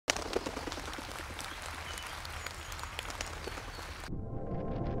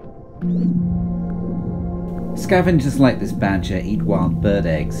Scavengers like this badger eat wild bird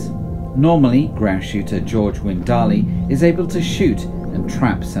eggs. Normally, grouse shooter George Windali is able to shoot and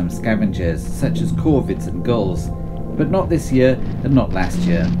trap some scavengers such as corvids and gulls, but not this year and not last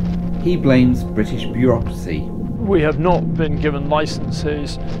year. He blames British bureaucracy. We have not been given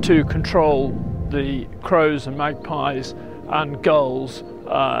licences to control the crows and magpies and gulls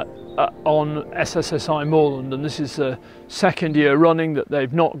on SSSI moorland, and this is the second year running that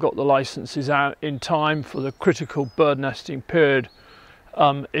they've not got the licences out in time for the critical bird nesting period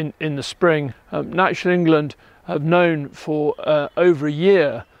in the spring. Natural England have known for over a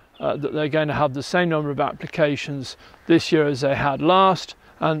year that they're going to have the same number of applications this year as they had last,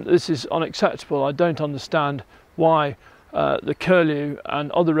 and this is unacceptable. I don't understand why the curlew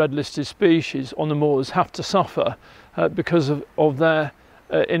and other red listed species on the moors have to suffer because of their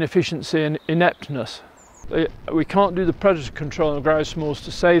inefficiency and ineptness. We can't do the predator control on grouse moors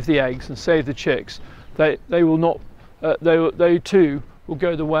to save the eggs and save the chicks. They will not. They too will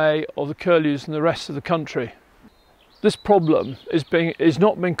go the way of the curlews and the rest of the country. This problem is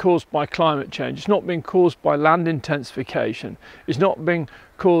not being caused by climate change. It's not being caused by land intensification. It's not being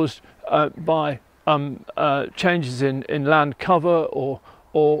caused by changes in land cover or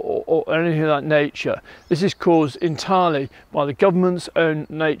anything of that nature. This is caused entirely by the government's own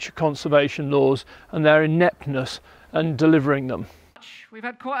nature conservation laws and their ineptness in delivering them. We've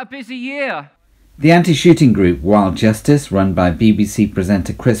had quite a busy year. The anti-shooting group Wild Justice, run by BBC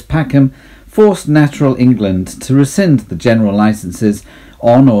presenter Chris Packham, forced Natural England to rescind the general licences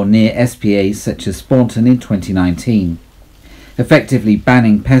on or near SPAs such as Spaunton in 2019, effectively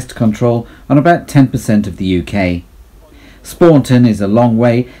banning pest control on about 10% of the UK. Spaunton is a long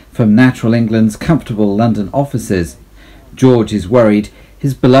way from Natural England's comfortable London offices. George is worried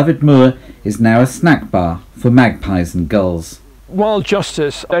his beloved moor is now a snack bar for magpies and gulls. Wild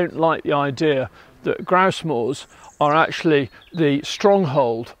Justice don't like the idea that grouse moors are actually the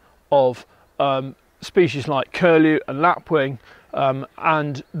stronghold of species like curlew and lapwing,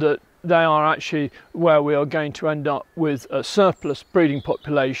 and that they are actually where we are going to end up with a surplus breeding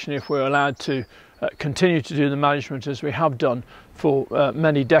population if we're allowed to continue to do the management as we have done for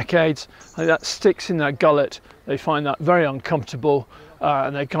many decades. And that sticks in their gullet. They find that very uncomfortable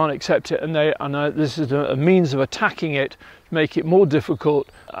and they can't accept it, and this is a means of attacking it to make it more difficult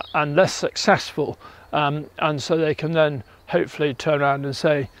and less successful, and so they can then hopefully turn around and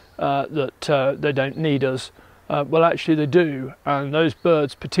say that they don't need us. Well, actually they do, and those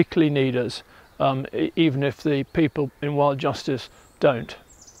birds particularly need us, even if the people in Wild Justice don't.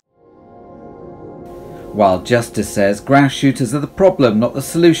 Wild Justice says grouse shooters are the problem, not the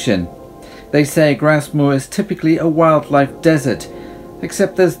solution. They say grouse moor is typically a wildlife desert,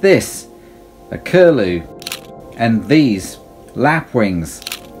 except there's this, a curlew, and these, lapwings,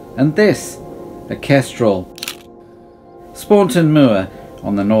 and this, a kestrel. Spaunton Moor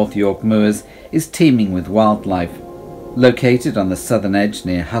on the North York Moors is teeming with wildlife. Located on the southern edge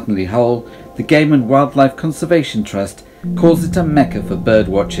near Hudley Hole, the Game and Wildlife Conservation Trust calls it a mecca for bird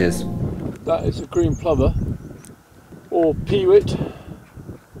watchers. That is a green plover, or peewit,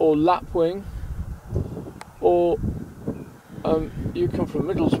 or lapwing, or you come from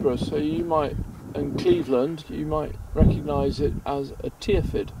Middlesbrough, so you might, in Cleveland, you might recognise it as a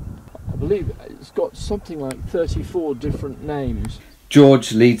tearfid. I believe it's got something like 34 different names.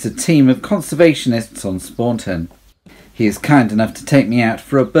 George leads a team of conservationists on Spaunton. He is kind enough to take me out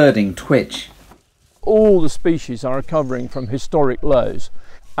for a birding twitch. All the species are recovering from historic lows,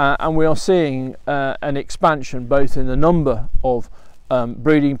 and we are seeing an expansion both in the number of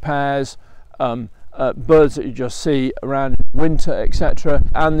breeding pairs, birds that you just see around winter, etc.,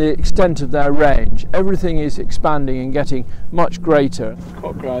 and the extent of their range. Everything is expanding and getting much greater.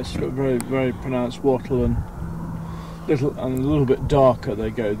 Cock grouse got very, very pronounced wattle and a little bit darker they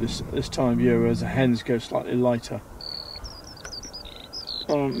go this time of year, whereas the hens go slightly lighter.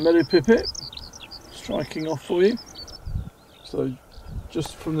 Meadow pipit striking off for you. So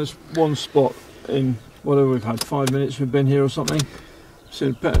just from this one spot in whatever we've had, 5 minutes we've been here or something. So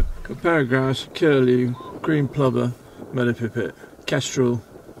a pair of grouse, curlew, green plover, meadow pipit, kestrel.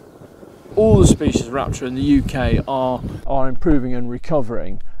 All the species of raptor in the UK are improving and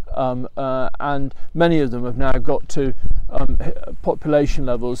recovering, and many of them have now got to population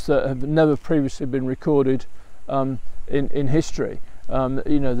levels that have never previously been recorded in history.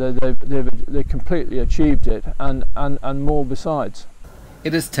 You know, they've completely achieved it, and more besides.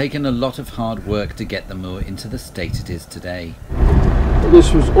 It has taken a lot of hard work to get the moor into the state it is today.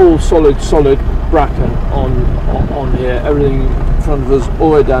 This was all solid bracken on here, everything in front of us, all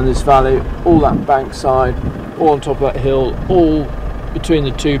the way down this valley, all that bankside, all on top of that hill, all between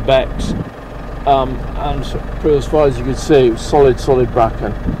the two becks, and for as far as you can see, it was solid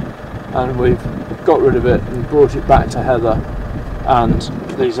bracken, and we've got rid of it and brought it back to heather and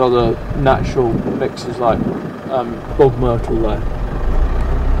these other natural mixes like bog myrtle there.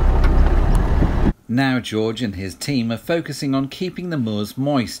 Now George and his team are focusing on keeping the moors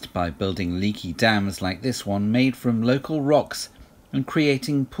moist by building leaky dams like this one made from local rocks and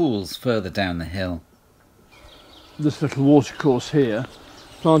creating pools further down the hill. This little watercourse here,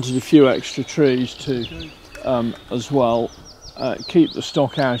 planted a few extra trees to as well, keep the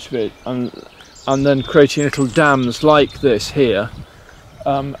stock out of it, and then creating little dams like this here,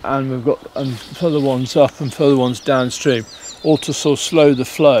 and we've got further ones up and further ones downstream, all to sort of slow the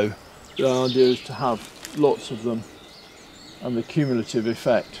flow. The idea is to have lots of them and the cumulative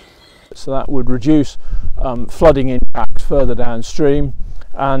effect. So that would reduce flooding impacts further downstream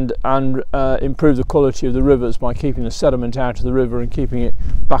and improve the quality of the rivers by keeping the sediment out of the river and keeping it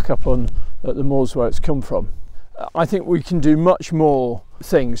back up on the moors where it's come from. I think we can do much more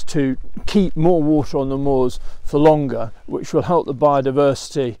things to keep more water on the moors for longer, which will help the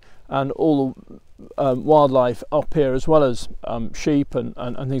biodiversity and all the wildlife up here, as well as sheep and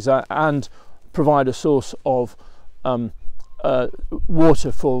things like that, and provide a source of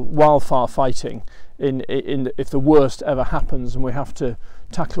water for wildfire fighting if the worst ever happens and we have to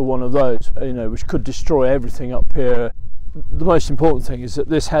tackle one of those, which could destroy everything up here. The most important thing is that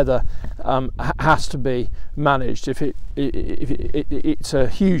this heather has to be managed. If it's a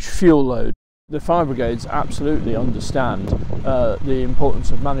huge fuel load. The fire brigades absolutely understand the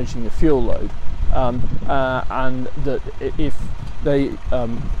importance of managing the fuel load, and that if they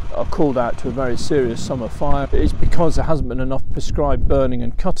are called out to a very serious summer fire, it's because there hasn't been enough prescribed burning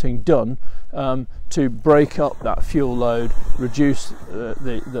and cutting done to break up that fuel load, reduce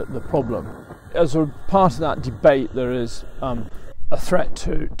the problem. As a part of that debate, there is a threat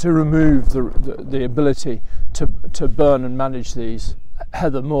to remove the ability to burn and manage these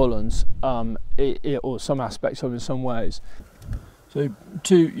heather moorlands, or some aspects of it in some ways. So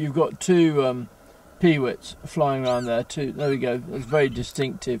you've got two peewits flying around there. There we go. That's very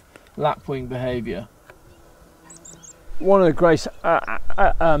distinctive lapwing behaviour. One of the great,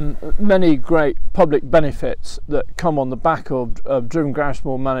 many great public benefits that come on the back of driven grouse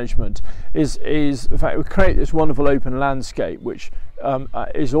moor management is the fact we create this wonderful open landscape, which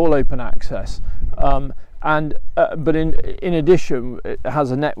is all open access. But in addition, it has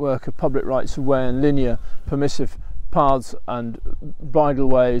a network of public rights of way and linear permissive paths and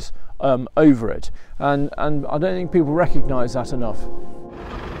bridleways over it, and I don't think people recognise that enough.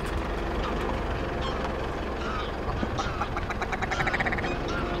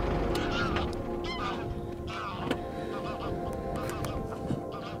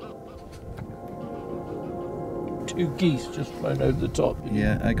 Two geese just flown over the top.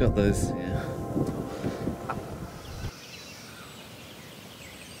 Yeah, I got those. Yeah.